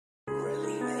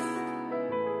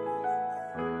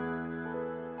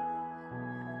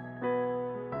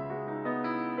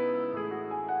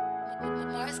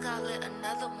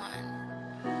another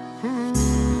one.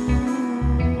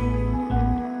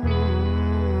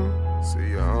 See,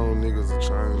 your own niggas will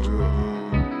change up.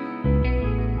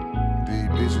 These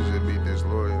bitches that be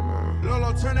disloyal, man.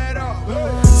 Lolo, turn that up.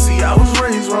 See, I was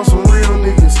raised around some real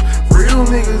niggas. Real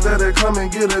niggas that'll come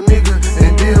and get a nigga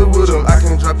and deal with them. I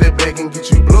can drop that back and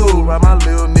get you blue by my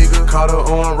little nigga. Caught her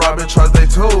on robbing charge, they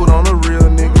told on a real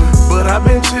nigga. But I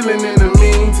been chillin' in the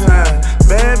meantime.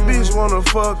 Bad bitch wanna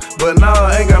fuck, but nah,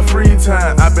 I ain't got free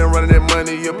time. I been running that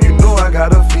money up, you know I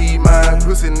gotta feed mine.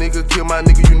 Pussy nigga kill my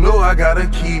nigga, you know I gotta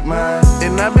keep mine.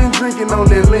 And I been drinking on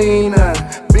that lean now.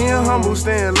 Being humble,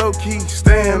 staying low key,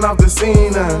 staying off the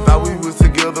scene now. Thought we was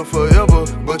together forever,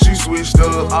 but you switched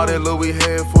up. All that love we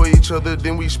had for each other,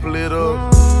 then we split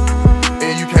up.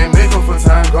 And you can't make up for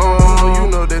time gone. You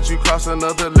know that you crossed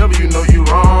another level, you know you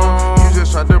wrong. You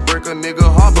just tried to break a nigga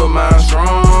heart, but mine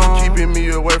strong. Keeping me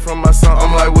away from my son,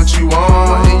 I'm like, what you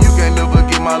want? And you can't never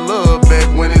get my love back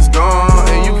when it's gone.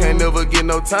 And you can't never get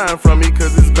no time from me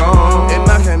cause it's gone. And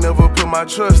I can't never put my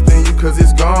trust in you cause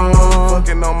it's gone.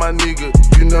 Fucking on my nigga,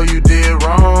 you know you did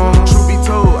wrong. Truth be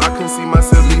told, I couldn't see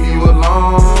myself leave you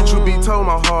alone. Truth be told,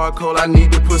 my heart cold, I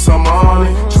need to put some on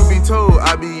it. Truth be told,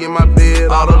 I be in my bed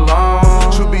all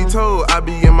alone. Truth be told, I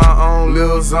be in my own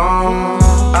little zone.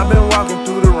 I've been walking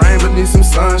through the rain but need some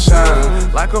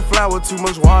sunshine. Like a flower, too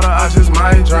much water, I just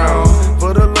might drown.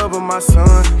 For the love of my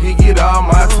son, he get all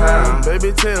my time.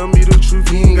 Baby, tell me the truth,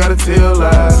 he ain't gotta tell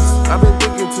lies. I've been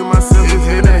thinking to myself, is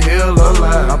it a hell or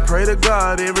lie? I pray to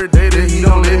God every day that he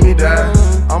don't let me die.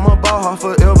 I'ma ball hard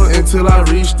forever until I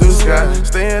reach the sky.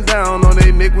 Staying down on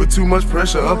they neck with too much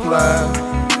pressure applied.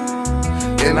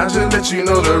 And I just let you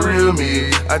know the real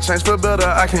me. I changed for better,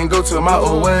 I can't go to my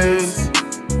old ways.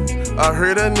 I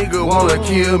heard a nigga wanna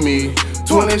kill me.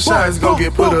 20 shots gon'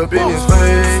 get put up in his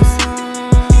face.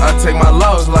 I take my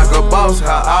loss like a boss,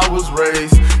 how I was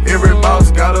raised. Every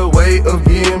boss got a way of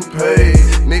getting paid.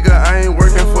 Nigga, I ain't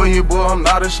working for you, boy, I'm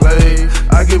not a slave.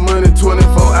 I get money 24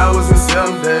 hours and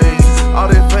 7 days. All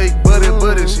that fake buddy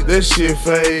shit, that shit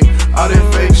fake. All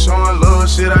that fake showing love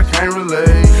shit, I can't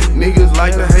relate. Niggas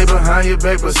like to hate behind your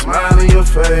back, but smile in your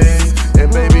face.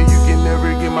 And baby, you can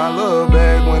never get my love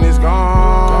back when it's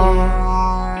gone.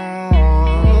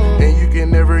 And you can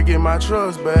never get my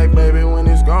trust back, baby, when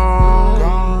it's gone.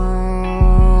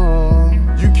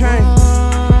 You can't,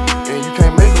 and you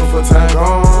can't make up for time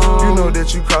gone. You know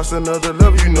that you crossed another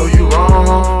level, you know you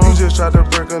wrong. You just tried to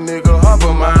break a nigga heart,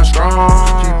 but mine strong.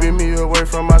 Keeping me away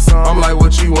from my son, I'm like,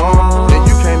 what you want? And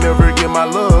you can't never get my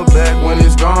love back when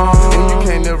it's gone. And you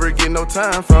can't never get no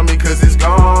time from me cause it's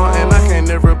gone. And I can't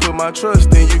never put my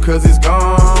trust in you cause it's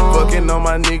gone. Fucking on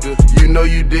my nigga, you know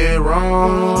you did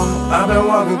wrong. I've been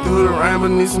walking through the rain but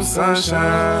need some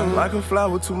sunshine. Like a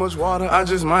flower, too much water, I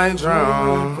just might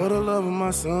drown. For the love of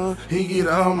my son, he get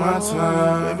all my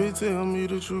time. Baby, tell me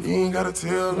the truth, you ain't gotta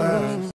tell lies.